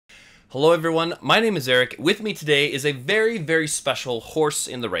Hello everyone, my name is Eric. With me today is a very, very special horse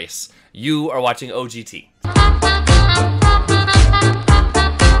in the race. You are watching OGT.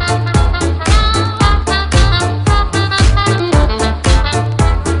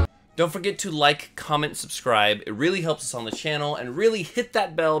 Don't forget to like, comment, subscribe. It really helps us on the channel, and really hit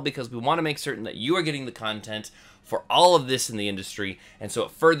that bell because we want to make certain that you are getting the content for all of this in the industry, and so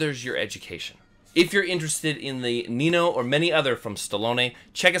it furthers your education. If you're interested in the Nino or many other from Stallone,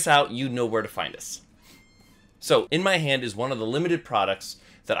 check us out. You know where to find us. So in my hand is one of the limited products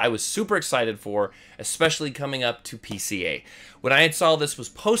that I was super excited for, especially coming up to PCA. When I saw this was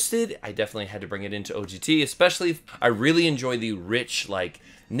posted, I definitely had to bring it into OGT, especially I really enjoy the rich, like,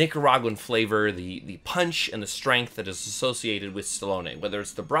 Nicaraguan flavor, the punch and the strength that is associated with Stallone, whether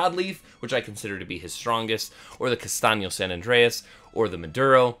it's the broadleaf, which I consider to be his strongest, or the Castaño San Andreas, or the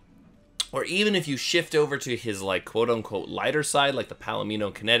Maduro, or even if you shift over to his, like, quote-unquote lighter side, like the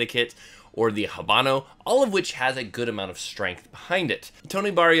Palomino Connecticut or the Habano, all of which has a good amount of strength behind it. Tony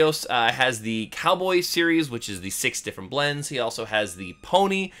Barrios has the Cowboy series, which is the 6 different blends. He also has the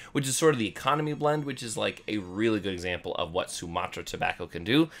Pony, which is sort of the economy blend, which is like a really good example of what Sumatra tobacco can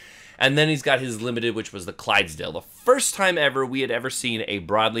do. And then he's got his limited, which was the Clydesdale, the first time ever we had ever seen a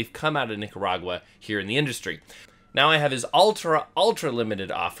broadleaf come out of Nicaragua here in the industry. Now I have his ultra limited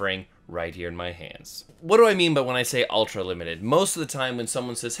offering right here in my hands. What do I mean by when I say ultra limited? Most of the time when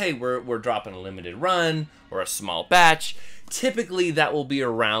someone says, hey, we're dropping a limited run or a small batch, typically that will be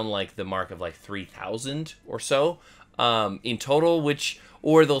around like the mark of like 3,000 or so in total,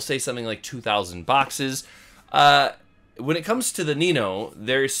 or they'll say something like 2,000 boxes. When it comes to the Nino,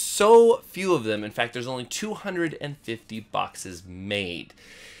 there's so few of them. In fact, there's only 250 boxes made.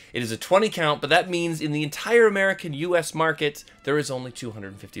 It is a 20 count, but that means in the entire American US market, there is only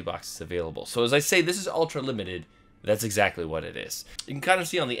 250 boxes available. So as I say, this is ultra limited. That's exactly what it is. You can kind of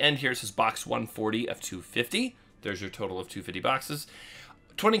see on the end here, it says box 140 of 250. There's your total of 250 boxes.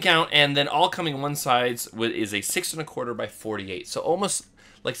 20 count, and then all coming on one side is a 6 1/4 by 48. So almost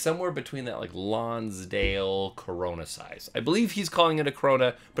like somewhere between that like Lonsdale Corona size. I believe he's calling it a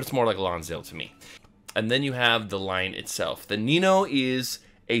Corona, but it's more like Lonsdale to me. And then you have the line itself. The Nino is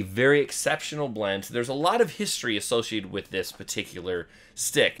a very exceptional blend. There's a lot of history associated with this particular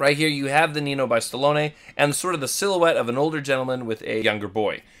stick. Right here you have the Nino by Stallone and sort of the silhouette of an older gentleman with a younger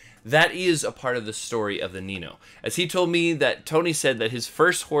boy. That is a part of the story of the Nino. As he told me that Tony said that his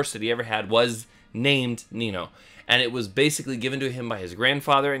first horse that he ever had was named Nino. And it was basically given to him by his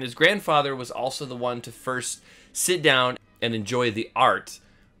grandfather, and his grandfather was also the one to first sit down and enjoy the art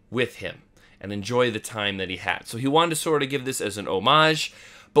with him and enjoy the time that he had. So he wanted to sort of give this as an homage.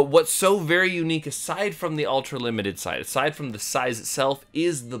 But what's so very unique, aside from the ultra limited side, aside from the size itself,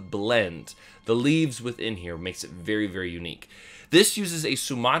 is the blend. The leaves within here makes it very, very unique. This uses a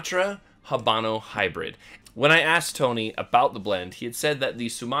Sumatra Habano hybrid. When I asked Tony about the blend, he had said that the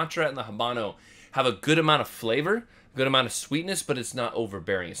Sumatra and the Habano have a good amount of flavor, a good amount of sweetness, but it's not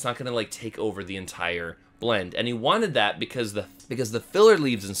overbearing. It's not going to like take over the entire blend. And he wanted that because the filler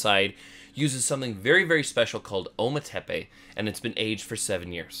leaves inside uses something very, very special called Ometepe, and it's been aged for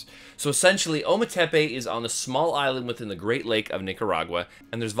 7 years. So essentially, Ometepe is on a small island within the Great Lake of Nicaragua,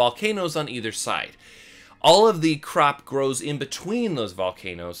 and there's volcanoes on either side. All of the crop grows in between those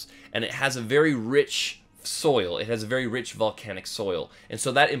volcanoes, and it has a very rich soil. It has a very rich volcanic soil, and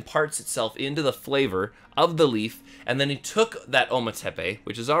so that imparts itself into the flavor of the leaf. And then he took that Ometepe,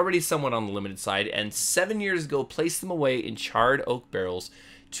 which is already somewhat on the limited side, and 7 years ago placed them away in charred oak barrels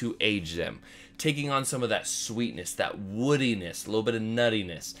to age them, taking on some of that sweetness, that woodiness, a little bit of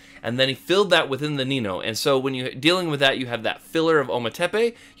nuttiness. And then he filled that within the Nino. And so when you're dealing with that, you have that filler of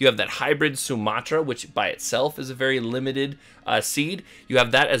Ometepe, you have that hybrid Sumatra, which by itself is a very limited seed. You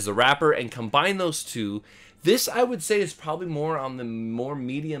have that as the wrapper, and combine those two. This, I would say, is probably more on the more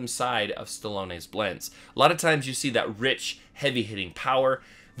medium side of Stallone's blends. A lot of times you see that rich, heavy-hitting power.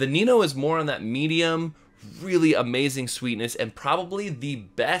 The Nino is more on that medium, really amazing sweetness, and probably the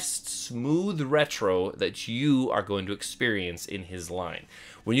best smooth retro that you are going to experience in his line.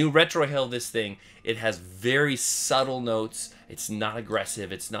 When you retrohale this thing, it has very subtle notes. It's not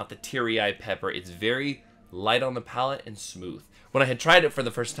aggressive. It's not the teary-eyed pepper. It's very light on the palate and smooth. When I had tried it for the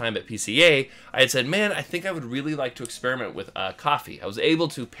first time at PCA, I had said, man, I think I would really like to experiment with coffee. I was able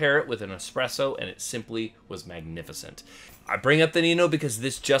to pair it with an espresso, and it simply was magnificent. I bring up the Nino because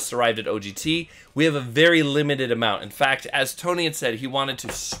this just arrived at OGT. We have a very limited amount. In fact, as Tony had said, he wanted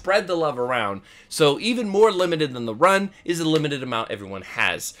to spread the love around. So even more limited than the Run is the limited amount everyone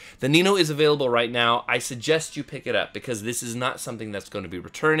has. The Nino is available right now. I suggest you pick it up because this is not something that's going to be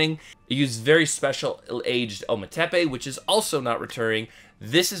returning. It uses very special aged Ometepe, which is also not returning.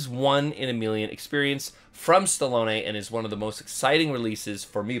 This is 1 in a million experience from Stallone and is one of the most exciting releases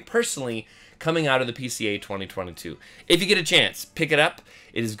for me personally coming out of the PCA 2022. If you get a chance, pick it up.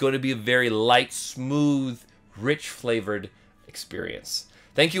 It is going to be a very light, smooth, rich flavored experience.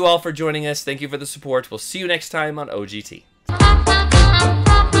 Thank you all for joining us. Thank you for the support. We'll see you next time on OGT.